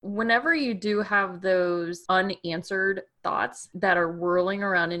Whenever you do have those unanswered thoughts that are whirling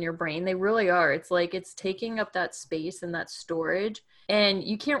around in your brain, they really are. It's like it's taking up that space and that storage. And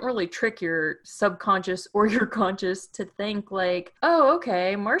you can't really trick your subconscious or your conscious to think like, oh,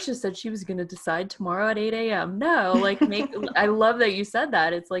 okay, Marcia said she was going to decide tomorrow at 8 a.m. No, like I love that you said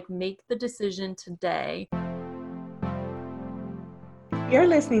that. It's like, make the decision today. You're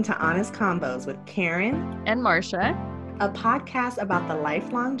listening to Honest Combos with Karen and Marcia, a podcast about the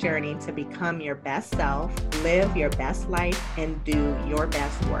lifelong journey to become your best self, live your best life, and do your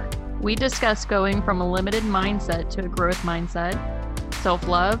best work. We discuss going from a limited mindset to a growth mindset,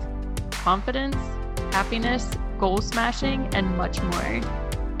 self-love, confidence, happiness, goal smashing, and much more.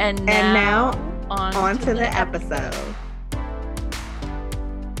 And now on to the episode.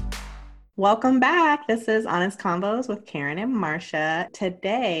 Welcome back. This is Honest Combos with Karen and Marcia.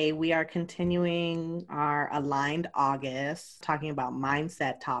 Today, we are continuing our Aligned August, talking about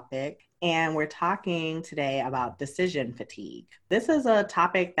mindset topic. And we're talking today about decision fatigue. This is a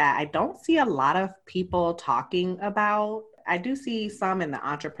topic that I don't see a lot of people talking about. I do see some in the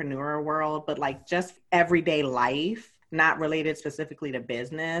entrepreneur world, but like just everyday life, not related specifically to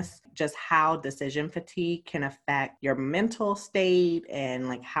business, just how decision fatigue can affect your mental state and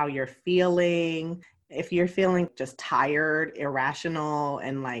like how you're feeling. If you're feeling just tired, irrational,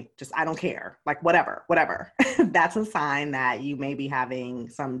 and like just, I don't care, like whatever, that's a sign that you may be having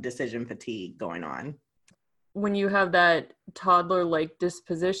some decision fatigue going on. When you have that toddler-like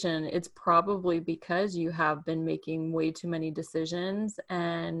disposition, it's probably because you have been making way too many decisions.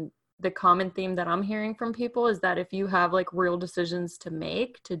 And the common theme that I'm hearing from people is that if you have like real decisions to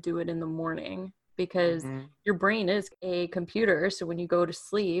make, to do it in the morning, because your brain is a computer. So when you go to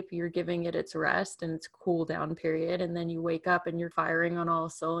sleep, you're giving it its rest and its cool down period. And then you wake up and you're firing on all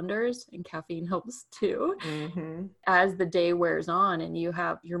cylinders, and caffeine helps too. As the day wears on and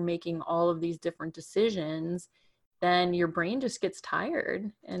you're making all of these different decisions, then your brain just gets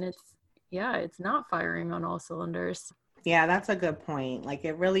tired and it's not firing on all cylinders. Yeah, that's a good point. Like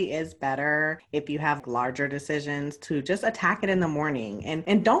it really is better if you have larger decisions to just attack it in the morning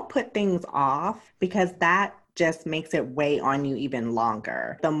and don't put things off, because that just makes it weigh on you even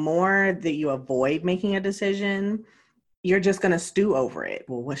longer. The more that you avoid making a decision, you're just going to stew over it.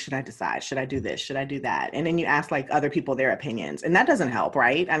 Well, what should I decide? Should I do this? Should I do that? And then you ask like other people their opinions, and that doesn't help,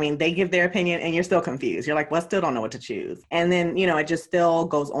 right? I mean, they give their opinion and you're still confused. You're like, well, I still don't know what to choose. And then, it just still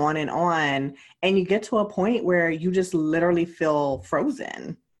goes on. And you get to a point where you just literally feel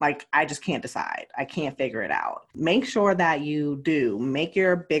frozen. Like, I just can't decide. I can't figure it out. Make sure that you do make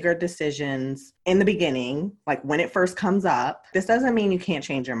your bigger decisions in the beginning, like when it first comes up. This doesn't mean you can't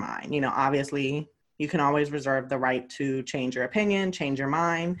change your mind. Obviously, you can always reserve the right to change your opinion, change your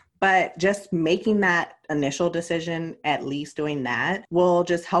mind, but just making that initial decision, at least doing that, will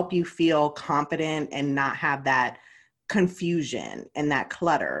just help you feel confident and not have that confusion and that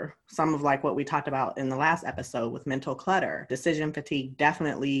clutter. Some of like what we talked about in the last episode with mental clutter. Decision fatigue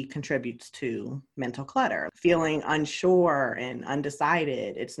definitely contributes to mental clutter. Feeling unsure and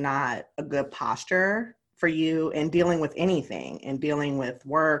undecided, it's not a good posture for you in dealing with anything, in dealing with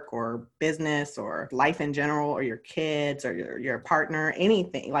work or business or life in general, or your kids or your partner,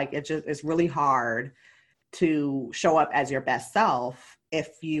 anything. Like it's really hard to show up as your best self if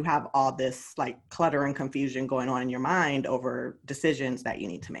you have all this like clutter and confusion going on in your mind over decisions that you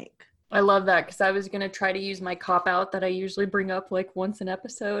need to make. I love that, because I was going to try to use my cop out that I usually bring up like once an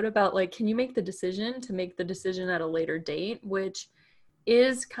episode about like, can you make the decision to make the decision at a later date, which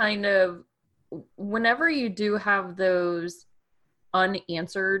is kind of, whenever you do have those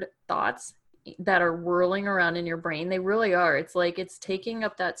unanswered thoughts that are whirling around in your brain, they really are. It's like it's taking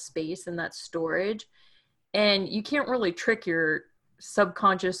up that space and that storage, and you can't really trick your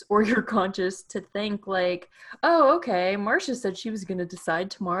subconscious or your conscious to think like, oh, okay, Marcia said she was going to decide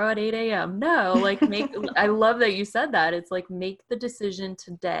tomorrow at 8 a.m. No, like I love that you said that. It's like, make the decision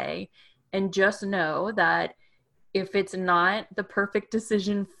today and just know that if it's not the perfect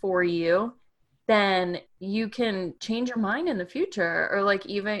decision for you, then you can change your mind in the future. Or like,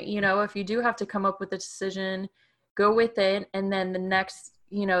 even, if you do have to come up with a decision, go with it. And then the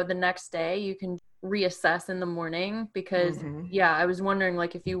next day you can reassess in the morning, because I was wondering,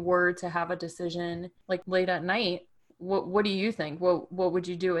 like, if you were to have a decision like late at night, what do you think? What would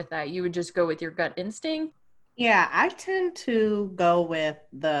you do with that? You would just go with your gut instinct? Yeah, I tend to go with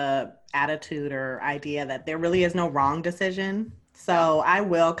the attitude or idea that there really is no wrong decision. So I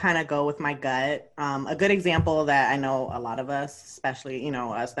will kind of go with my gut. A good example that I know a lot of us, especially,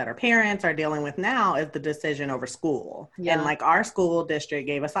 us that are parents, are dealing with now is the decision over school. Yeah. And like our school district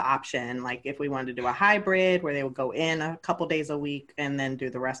gave us an option, like if we wanted to do a hybrid where they would go in a couple days a week and then do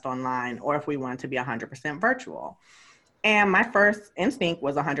the rest online, or if we wanted to be 100% virtual. And my first instinct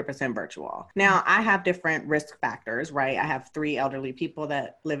was 100% virtual. Now, I have different risk factors, right? I have 3 elderly people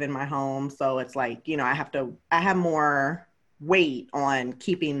that live in my home. So it's like, I have more weight on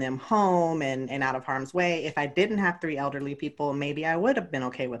keeping them home and out of harm's way. If I didn't have 3 elderly people, maybe I would have been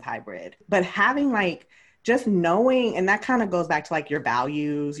okay with hybrid. But having like, just knowing, and that kind of goes back to like your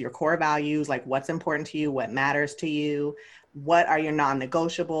values, your core values, like what's important to you, what matters to you, what are your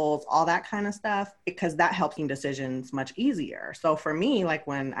non-negotiables, all that kind of stuff, because that helps making decisions much easier. So for me, like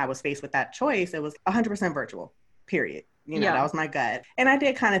when I was faced with that choice, it was 100% virtual, period. That was my gut. And I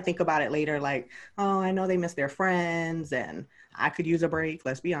did kind of think about it later, like, oh, I know they miss their friends and I could use a break,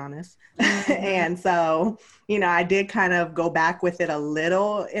 let's be honest. And so, I did kind of go back with it a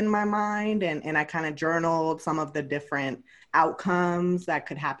little in my mind, and I kind of journaled some of the different outcomes that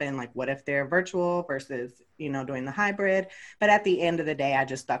could happen. Like, what if they're virtual versus, doing the hybrid? But at the end of the day, I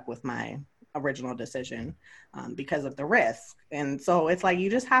just stuck with my original decision because of the risk. And so it's like, you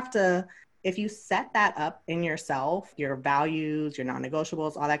just have to, if you set that up in yourself, your values, your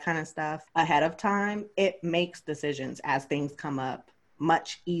non-negotiables, all that kind of stuff ahead of time, it makes decisions as things come up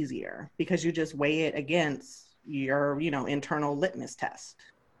much easier because you just weigh it against your, internal litmus test.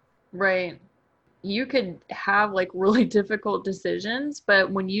 Right. You could have like really difficult decisions, but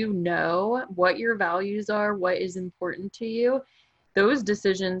when you know what your values are, what is important to you, those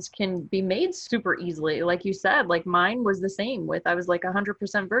decisions can be made super easily. Like you said, like mine was the same with, I was like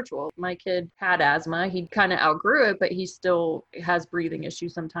 100% virtual. My kid had asthma. He kind of outgrew it, but he still has breathing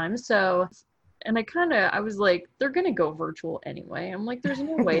issues sometimes. So, and I was like, they're going to go virtual anyway. I'm like, there's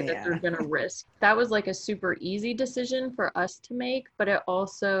no way that they're going to risk. That was like a super easy decision for us to make, but it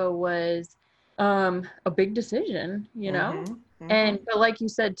also was a big decision, but like you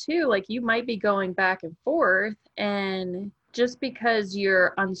said too, like you might be going back and forth, and just because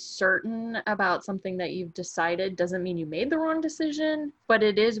you're uncertain about something that you've decided doesn't mean you made the wrong decision. But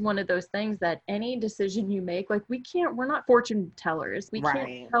it is one of those things that any decision you make, like we're not fortune tellers. We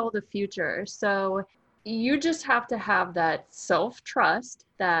can't tell the future. So you just have to have that self-trust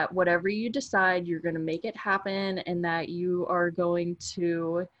that whatever you decide, you're going to make it happen, and that you are going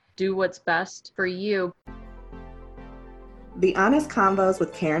to do what's best for you. The Honest Convos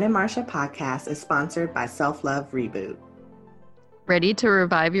with Karen and Marsha podcast is sponsored by Self Love Reboot. Ready to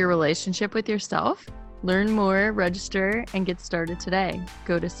revive your relationship with yourself? Learn more, register, and get started today.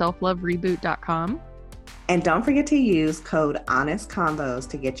 Go to selflovereboot.com. And don't forget to use code HONESTCONVOS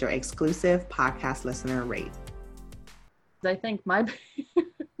to get your exclusive podcast listener rate. I think my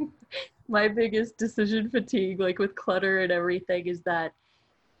biggest decision fatigue, like with clutter and everything, is that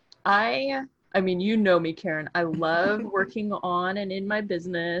I mean, you know me, Karen. I love working on and in my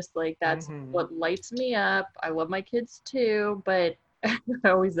business. Like that's what lights me up. I love my kids too, but I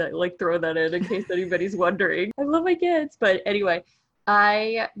always like throw that in case anybody's wondering. I love my kids, but anyway,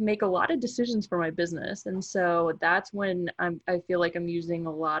 I make a lot of decisions for my business, and so that's when I feel like I'm using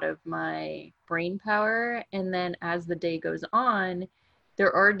a lot of my brain power. And then as the day goes on,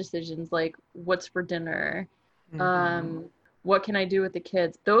 there are decisions like what's for dinner. What can I do with the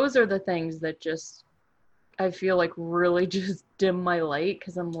kids? Those are the things that just, I feel like really just dim my light,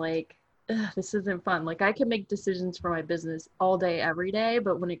 because I'm like, this isn't fun. Like I can make decisions for my business all day, every day,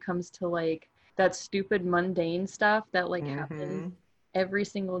 but when it comes to like that stupid mundane stuff that like happens every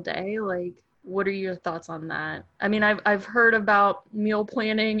single day, like what are your thoughts on that? I mean, I've heard about meal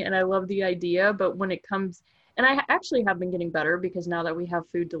planning and I love the idea, but when it comes, and I actually have been getting better because now that we have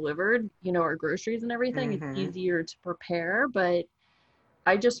food delivered, our groceries and everything, it's easier to prepare. But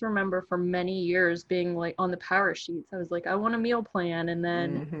I just remember for many years being like on the power sheets, I was like, I want a meal plan. And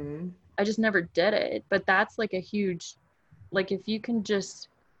then I just never did it. But that's like a huge, like if you can just,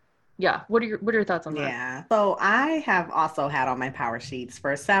 what are your thoughts on that? Yeah. So I have also had on my power sheets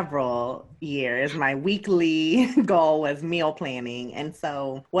for several years. My weekly goal was meal planning. And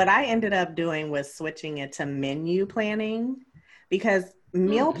so what I ended up doing was switching it to menu planning, because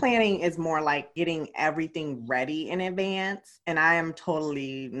meal planning is more like getting everything ready in advance. And I am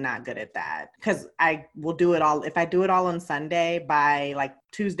totally not good at that, because I will do it all. If I do it all on Sunday, by like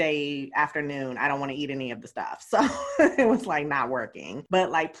Tuesday afternoon, I don't want to eat any of the stuff. So it was like not working.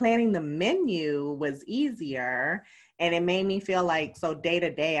 But like planning the menu was easier. And it made me feel like, so day to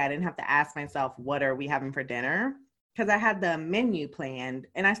day, I didn't have to ask myself, what are we having for dinner? Because I had the menu planned,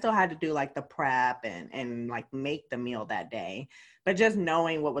 and I still had to do like the prep and like make the meal that day. but just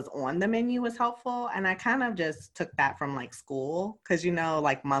knowing what was on the menu was helpful. And I kind of just took that from like school, because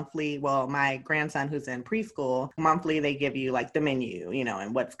like monthly, well, my grandson who's in preschool, monthly they give you like the menu,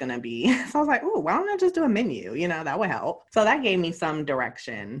 and what's going to be. So I was like, oh, why don't I just do a menu? That would help. So that gave me some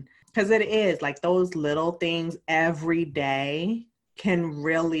direction, because it is like those little things every day can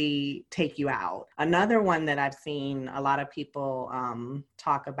really take you out. Another one that I've seen a lot of people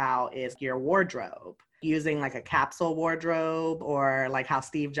talk about is your wardrobe. Using like a capsule wardrobe, or like how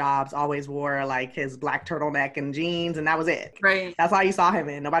Steve Jobs always wore like his black turtleneck and jeans, and that was it. Right. That's all you saw him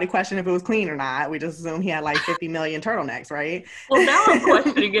in. Nobody questioned if it was clean or not. We just assumed he had like 50 million turtlenecks, right? Well, now I'm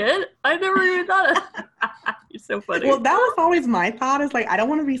questioning it. I never even thought of You're so funny. Well, that was always my thought, is like, I don't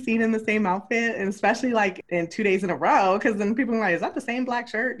want to be seen in the same outfit, and especially like in 2 days in a row, because then people are like, is that the same black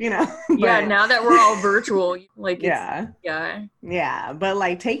shirt? But, yeah, now that we're all virtual, like, yeah. But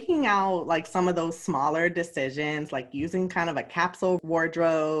like taking out like some of those smaller decisions, like using kind of a capsule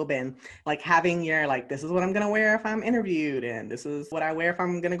wardrobe, and like having your, like, this is what I'm going to wear if I'm interviewed, and this is what I wear if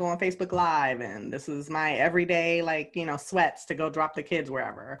I'm going to go on Facebook Live, and this is my everyday, like, sweats to go drop the kids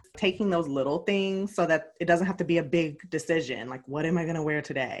wherever. Taking those little things so that it doesn't have to be a big decision, like, what am I going to wear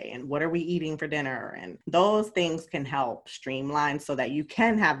today, and what are we eating for dinner, and those things can help streamline so that you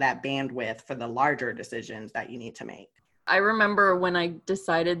can have that bandwidth for the larger decisions that you need to make. I remember when I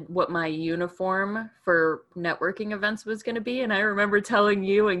decided what my uniform for networking events was going to be, and I remember telling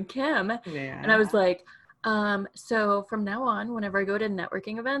you and Kim, and I was like, so from now on, whenever I go to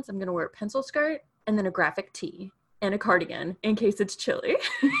networking events, I'm going to wear a pencil skirt and then a graphic tee and a cardigan in case it's chilly.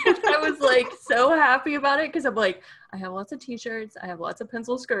 I was like so happy about it, because I'm like, I have lots of t-shirts, I have lots of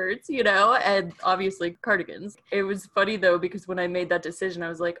pencil skirts, and obviously cardigans. It was funny though, because when I made that decision, I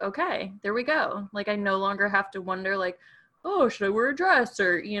was like, okay, there we go. Like, I no longer have to wonder like, oh, should I wear a dress,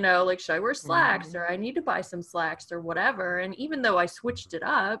 or, like, should I wear slacks, or I need to buy some slacks or whatever. And even though I switched it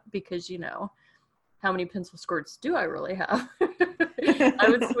up, because, how many pencil skirts do I really have? I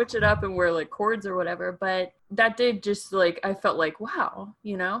would switch it up and wear like cords or whatever, but that did just like, I felt like, wow,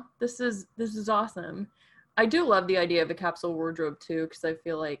 this is awesome. I do love the idea of a capsule wardrobe too, because I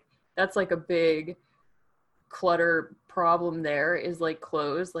feel like that's like a big clutter problem there, is like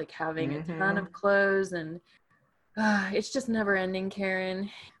clothes, like having a ton of clothes, and it's just never ending,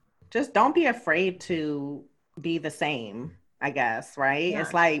 Karen. Just don't be afraid to be the same, I guess, right? Yeah.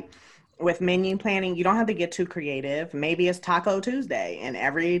 It's like, with menu planning, you don't have to get too creative. Maybe it's Taco Tuesday, and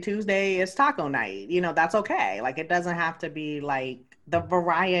every Tuesday is taco night. That's okay. Like, it doesn't have to be like the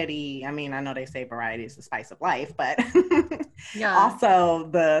variety. I mean, I know they say variety is the spice of life, but also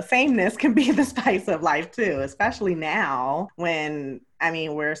the sameness can be the spice of life too, especially now when,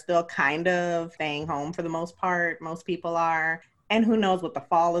 we're still kind of staying home for the most part. Most people are. And who knows what the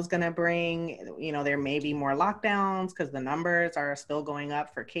fall is going to bring. There may be more lockdowns because the numbers are still going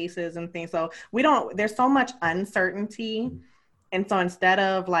up for cases and things. So there's so much uncertainty. And so instead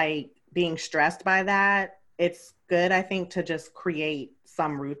of like being stressed by that, it's good, I think, to just create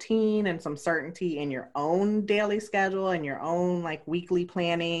some routine and some certainty in your own daily schedule and your own like weekly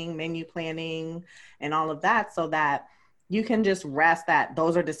planning, menu planning, and all of that, so that you can just rest that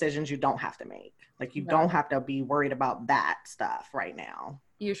those are decisions you don't have to make. Like, you don't have to be worried about that stuff right now.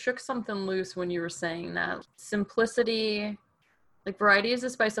 You shook something loose when you were saying that. Simplicity, like, variety is the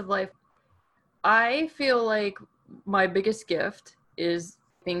spice of life. I feel like my biggest gift is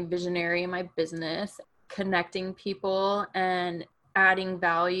being visionary in my business, connecting people and adding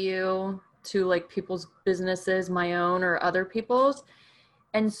value to like people's businesses, my own or other people's.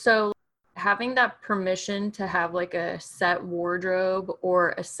 And so having that permission to have like a set wardrobe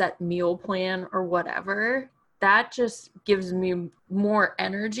or a set meal plan or whatever, that just gives me more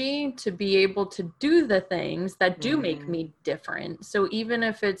energy to be able to do the things that do make me different. So even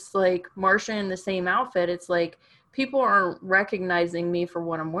if it's like Marsha in the same outfit, it's like people aren't recognizing me for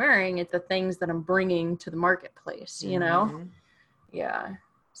what I'm wearing. It's the things that I'm bringing to the marketplace, Yeah.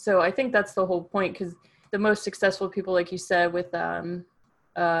 So I think that's the whole point, because the most successful people, like you said, with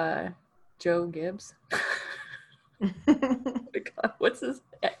Joe Gibbs. Oh my God, what's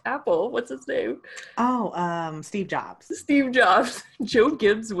his name? Steve Jobs. Steve Jobs. Joe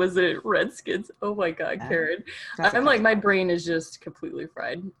Gibbs was at Redskins. Oh my God, Karen. I'm like, my brain is just completely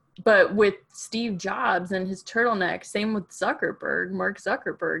fried. But with Steve Jobs and his turtleneck, same with Zuckerberg, Mark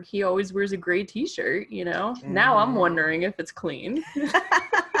Zuckerberg, he always wears a gray t-shirt, Now I'm wondering if it's clean.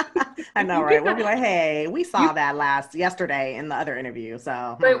 I know, right? We'll be like, hey, we saw that yesterday in the other interview.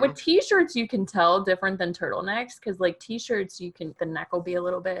 So, but with t-shirts, you can tell different than turtlenecks, because like t-shirts, the neck will be a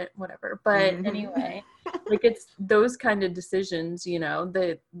little bit whatever. But anyway, like, it's those kind of decisions,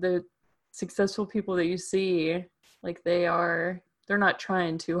 the successful people that you see, like, they are they're not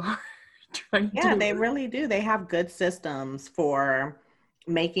trying too hard. trying Yeah, to they really do. They have good systems for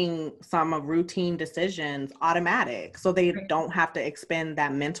making some of routine decisions automatic so they don't have to expend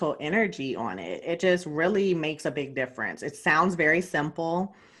that mental energy on it. It just really makes a big difference. It sounds very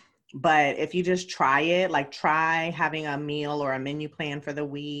simple, but if you just try it, like try having a meal or a menu plan for the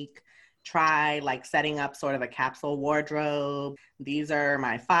week, try like setting up sort of a capsule wardrobe. These are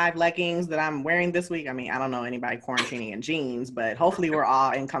my 5 leggings that I'm wearing this week. I mean, I don't know anybody quarantining in jeans, but hopefully we're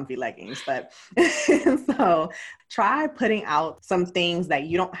all in comfy leggings. But so try putting out some things that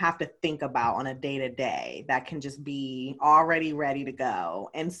you don't have to think about on a day to day that can just be already ready to go,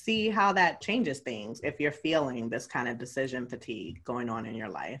 and see how that changes things if you're feeling this kind of decision fatigue going on in your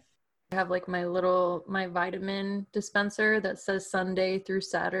life. I have like my vitamin dispenser that says Sunday through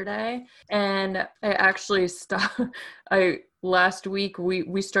Saturday. And I actually stopped. Last week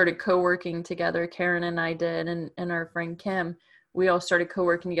we started co-working together. Karen and I did, and our friend Kim, we all started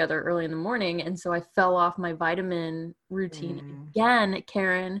co-working together early in the morning. And so I fell off my vitamin routine again,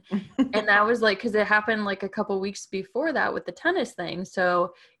 Karen. And that was like, cause it happened like a couple weeks before that with the tennis thing.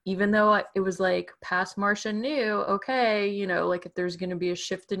 So even though it was like past Marcia knew, okay, you know, like if there's going to be a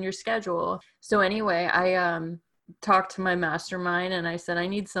shift in your schedule. So anyway, I talked to my mastermind and I said, I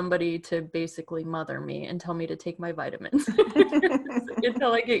need somebody to basically mother me and tell me to take my vitamins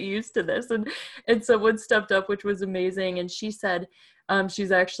until I get used to this. And someone stepped up, which was amazing. And she said,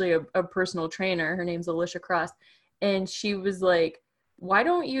 she's actually a personal trainer. Her name's Alicia Cross. And she was like, why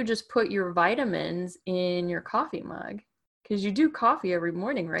don't you just put your vitamins in your coffee mug? Because you do coffee every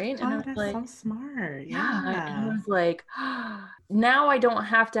morning, right? And I was that's like, so smart. yeah. And I was like, now I don't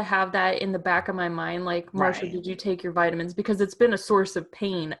have to have that in the back of my mind. Like, Marcia, Right. did you take your vitamins? Because it's been a source of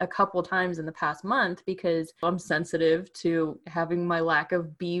pain a couple times in the past month because I'm sensitive to having my lack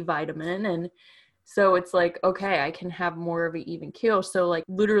of B vitamin. And so it's like, okay, I can have more of an even keel. So like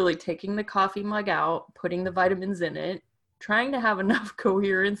literally taking the coffee mug out, putting the vitamins in it, trying to have enough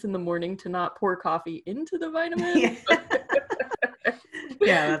coherence in the morning to not pour coffee into the vitamins.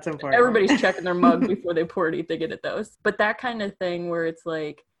 Yeah, that's important. Everybody's checking their mug before they pour anything into those. But that kind of thing where it's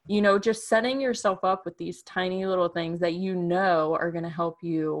like, you know, just setting yourself up with these tiny little things that you know are going to help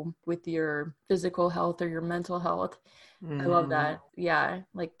you with your physical health or your mental health. I love that. Yeah,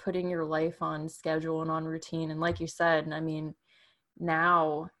 like putting your life on schedule and on routine. And like you said, I mean,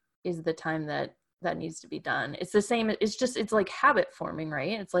 now is the time that needs to be done. It's the same. It's like habit forming,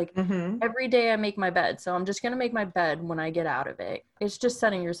 right? It's like every day I make my bed. So I'm just going to make my bed when I get out of it. It's just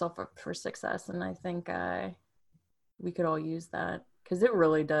setting yourself up for success. And I think we could all use that because it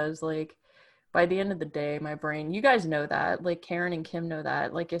really does. Like by the end of the day, my brain, you guys know that, like Karen and Kim know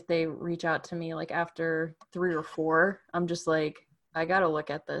that, like if they reach out to me, like after 3 or 4, I'm just like, I got to look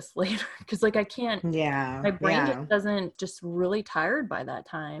at this later. Cause like, I can't, my brain just really tired by that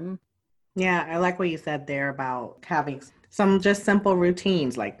time. Yeah, I like what you said there about having some just simple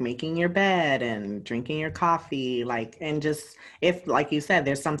routines like making your bed and drinking your coffee, like, and just if, like you said,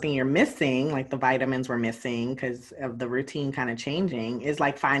 there's something you're missing, like the vitamins were missing because of the routine kind of changing, is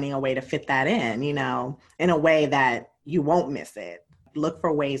like finding a way to fit that in, in a way that you won't miss it. Look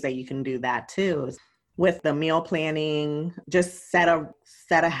for ways that you can do that too. With the meal planning, just set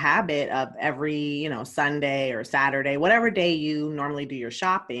a habit of every, Sunday or Saturday, whatever day you normally do your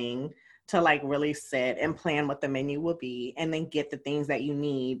shopping, to like really sit and plan what the menu will be and then get the things that you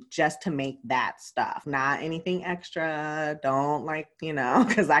need just to make that stuff, not anything extra. Don't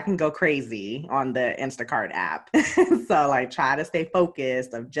because I can go crazy on the Instacart app. So like try to stay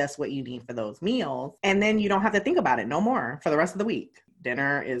focused of just what you need for those meals. And then you don't have to think about it no more for the rest of the week.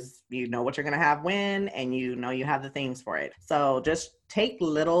 Dinner is, what you're going to have when, and you have the things for it. So just take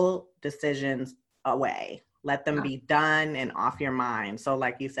little decisions away. Let them be done and off your mind. So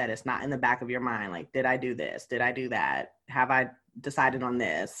like you said, it's not in the back of your mind. Like, did I do this? Did I do that? Have I decided on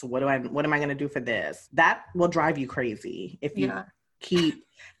this? What am I going to do for this? That will drive you crazy if you keep.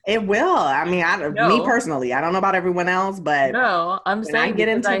 It will. I mean, me personally, I don't know about everyone else, but I'm when I get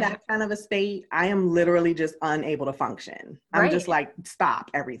into that kind of a state, I am literally just unable to function. I'm just like, stop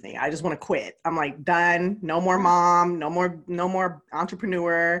everything. I just want to quit. I'm like, done. No more mom, no more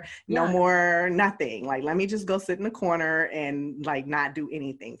entrepreneur, no more nothing. Like, let me just go sit in the corner and like not do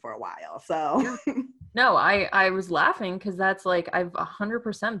anything for a while. So no, I was laughing because that's like, I've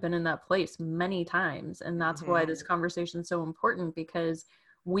 100% been in that place many times. And that's why this conversation is so important, because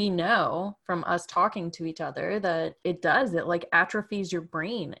we know from us talking to each other that it like atrophies your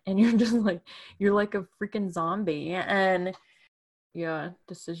brain and you're just like, you're like a freaking zombie. And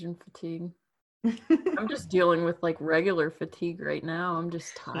decision fatigue. I'm just dealing with like regular fatigue right now. I'm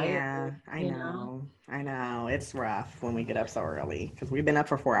just tired, Yeah, I you know? know. I know. It's rough when we get up so early because we've been up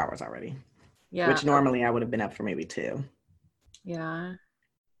for 4 hours already, Yeah. which normally I would have been up for maybe two. Yeah.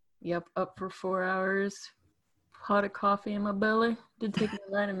 Yep. Up for 4 hours. Pot of coffee in my belly. Did take my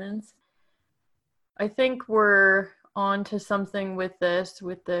vitamins. I think we're on to something with this,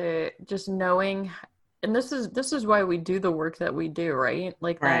 with the just knowing, and this is why we do the work that we do, right?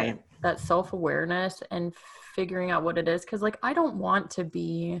 Like Right. that self-awareness and figuring out what it is. Cause like I don't want to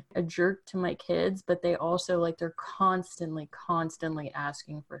be a jerk to my kids, but they also like they're constantly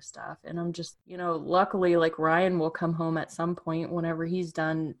asking for stuff. And I'm just, luckily like Ryan will come home at some point whenever he's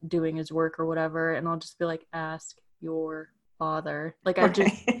done doing his work or whatever, and I'll just be like, ask your father. Like I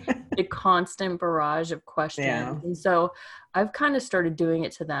just Right. a constant barrage of Yeah. questions. And so I've kind of started doing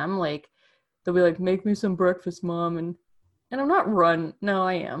it to them. Like they'll be like, make me some breakfast, mom. And I'm not run. No,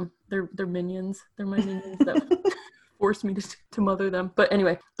 I am. They're minions. They're my minions that force me to mother them. But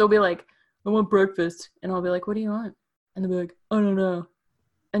anyway, they'll be like, I want breakfast. And I'll be like, what do you want? And they'll be like, I don't know.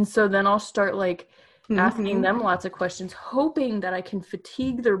 And so then I'll start like asking Hmm. them lots of questions, hoping that I can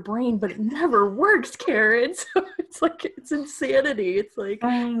fatigue their brain, but it never works, Karen. So it's like, it's insanity. It's like,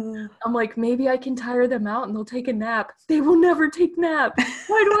 Oh. I'm like, maybe I can tire them out and they'll take a nap. They will never take naps.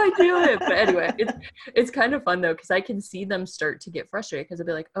 Why do I do it? But anyway, it's kind of fun though, because I can see them start to get frustrated because I'll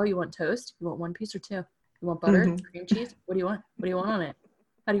be like, oh, you want toast? You want one piece or two? You want butter? Hmm. Cream cheese? What do you want? What do you want on it?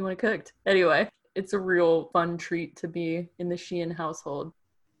 How do you want it cooked? Anyway, it's a real fun treat to be in the Sheehan household.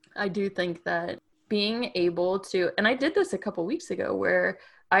 I do think that being able to, and I did this a couple weeks ago where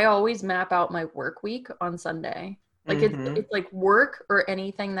I always map out my work week on Sunday. Like Hmm. it's like work or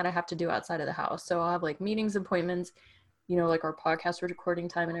anything that I have to do outside of the house. So I'll have like meetings, appointments, like our podcast recording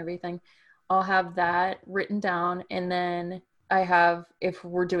time and everything. I'll have that written down. And then I have, if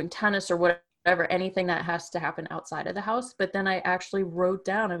we're doing tennis or whatever, anything that has to happen outside of the house. But then I actually wrote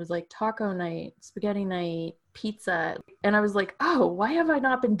down, I was like taco night, spaghetti night, pizza. And I was like, oh, why have I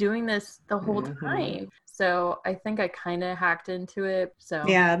not been doing this the whole Hmm. time? So I think I kind of hacked into it. So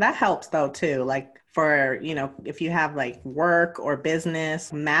Yeah, that helps though too. Like for, if you have like work or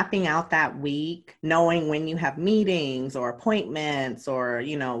business, mapping out that week, knowing when you have meetings or appointments or,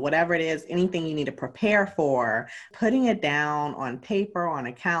 whatever it is, anything you need to prepare for, putting it down on paper, on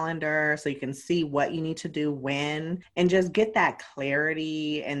a calendar so you can see what you need to do when, and just get that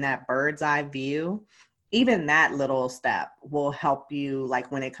clarity and that bird's eye view. Even that little step will help you,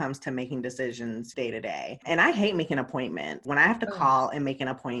 like when it comes to making decisions day to day. And I hate making appointments when I have to oh, call and make an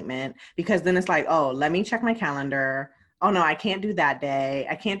appointment, because then it's like, oh, let me check my calendar. Oh no, I can't do that day.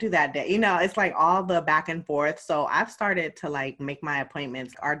 I can't do that day. It's like all the back and forth. So I've started to like make my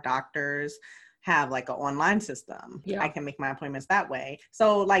appointments. Our doctors have like an online system. I yeah. can make my appointments that way.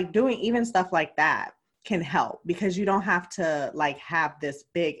 So like doing even stuff like that can help, because you don't have to like have this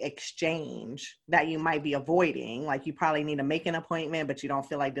big exchange that you might be avoiding. Like you probably need to make an appointment, but you don't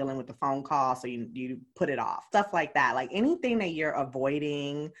feel like dealing with the phone call. So you put it off, stuff like that. Like anything that you're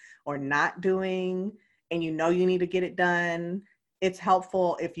avoiding or not doing, and you need to get it done, it's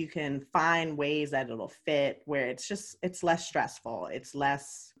helpful if you can find ways that it'll fit where it's less stressful. It's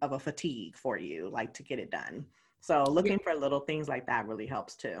less of a fatigue for you, like to get it done. So looking for little things like that really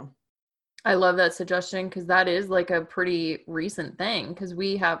helps too. I love that suggestion because that is like a pretty recent thing because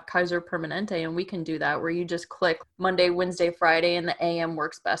we have Kaiser Permanente and we can do that where you just click Monday, Wednesday, Friday, and the AM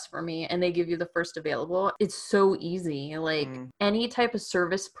works best for me and they give you the first available. It's so easy. Like Mm. any type of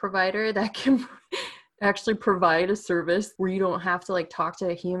service provider that can actually provide a service where you don't have to like talk to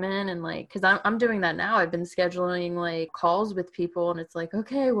a human and like because I'm doing that now. I've been scheduling like calls with people and it's like,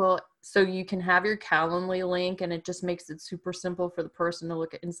 okay, well, so you can have your Calendly link and it just makes it super simple for the person to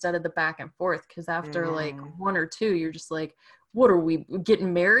look at instead of the back and forth. Because after like Mhm. one or two, you're just like, what are we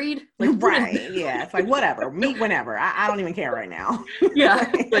getting married? Like, what is Right. Yeah. It's like, whatever. Meet whenever. I don't even care right now.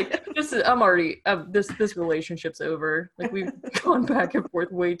 yeah, like this is I'm already this relationship's over. Like we've gone back and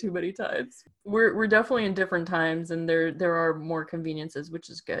forth way too many times. We're definitely in different times and there are more conveniences, which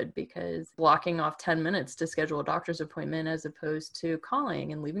is good because blocking off 10 minutes to schedule a doctor's appointment as opposed to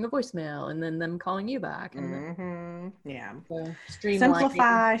calling and leaving a voicemail and then them calling you back and then Yeah. streamlining.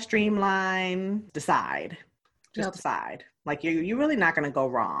 Simplify, streamline, decide. Just Yep. decide. Like you're really not going to go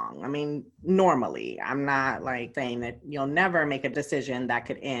wrong. I mean, normally, I'm not like saying that you'll never make a decision that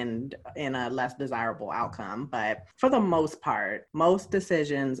could end in a less desirable outcome, but for the most part, most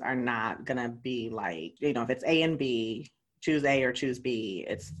decisions are not going to be like, if it's A and B, choose A or choose B,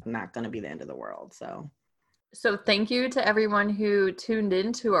 it's not going to be the end of the world. So So thank you to everyone who tuned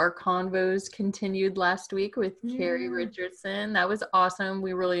in to our Convos Continued last week with Carrie Richardson. That was awesome.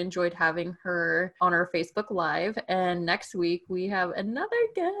 We really enjoyed having her on our Facebook Live. And next week we have another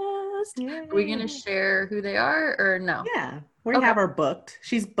guest. Yay. Are we going to share who they are or no? Yeah, we have her booked.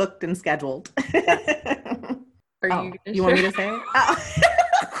 She's booked and scheduled. You want me to say it? Oh.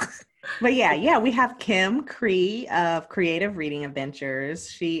 But yeah, we have Kim Cree of Creative Reading Adventures.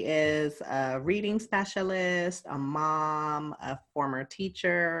 She is a reading specialist, a mom, a former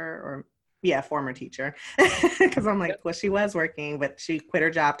teacher, former teacher. Because I'm like, well, she was working, but she quit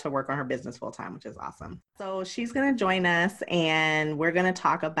her job to work on her business full time, which is awesome. So she's going to join us and we're going to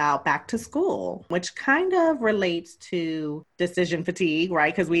talk about back to school, which kind of relates to decision fatigue,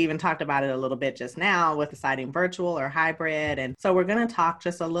 right? Because we even talked about it a little bit just now with deciding virtual or hybrid. And so we're going to talk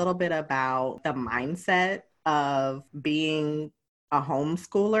just a little bit about the mindset of being a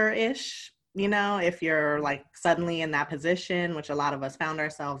homeschooler-ish. You know, if you're like suddenly in that position, which a lot of us found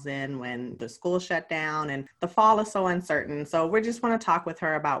ourselves in when the school shut down and the fall is so uncertain. So we just want to talk with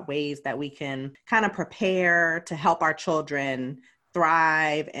her about ways that we can kind of prepare to help our children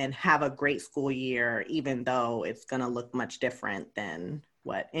thrive and have a great school year, even though it's going to look much different than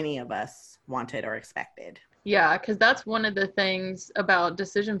what any of us wanted or expected. Yeah, because that's one of the things about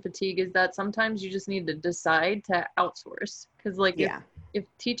decision fatigue is that sometimes you just need to decide to outsource. Because if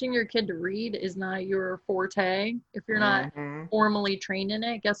teaching your kid to read is not your forte, if you're not formally trained in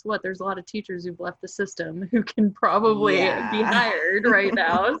it, guess what? There's a lot of teachers who've left the system who can probably be hired right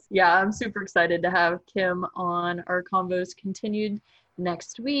now. Yeah, I'm super excited to have Kim on our Convos Continued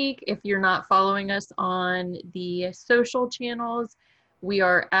next week. If you're not following us on the social channels, we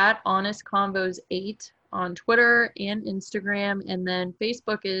are at Honest Convos 8 on Twitter and Instagram. And then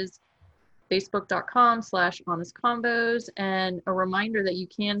Facebook is facebook.com/honestconvos. And a reminder that you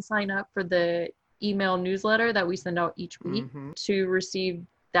can sign up for the email newsletter that we send out each week to receive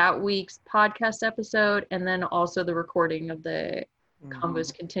that week's podcast episode and then also the recording of the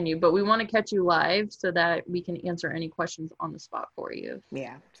Convos Continue. But we want to catch you live so that we can answer any questions on the spot for you.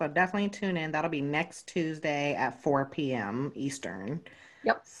 Yeah, so definitely tune in. That'll be next Tuesday at 4 p.m. Eastern.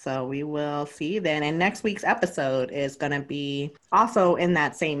 Yep. So we will see you then. And next week's episode is going to be also in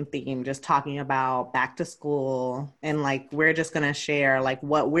that same theme, just talking about back to school. And like, we're just going to share like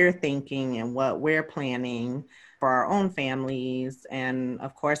what we're thinking and what we're planning for our own families. And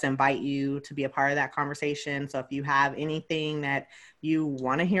of course, invite you to be a part of that conversation. So if you have anything that you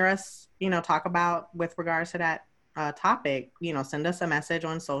want to hear us, talk about with regards to that topic, send us a message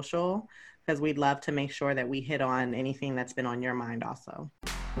on social, because we'd love to make sure that we hit on anything that's been on your mind also.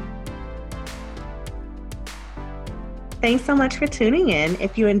 Thanks so much for tuning in.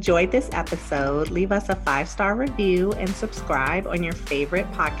 If you enjoyed this episode, leave us a 5-star review and subscribe on your favorite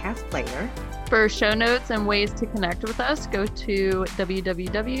podcast player. For show notes and ways to connect with us, go to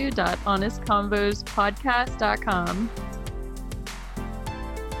www.honestconvospodcast.com.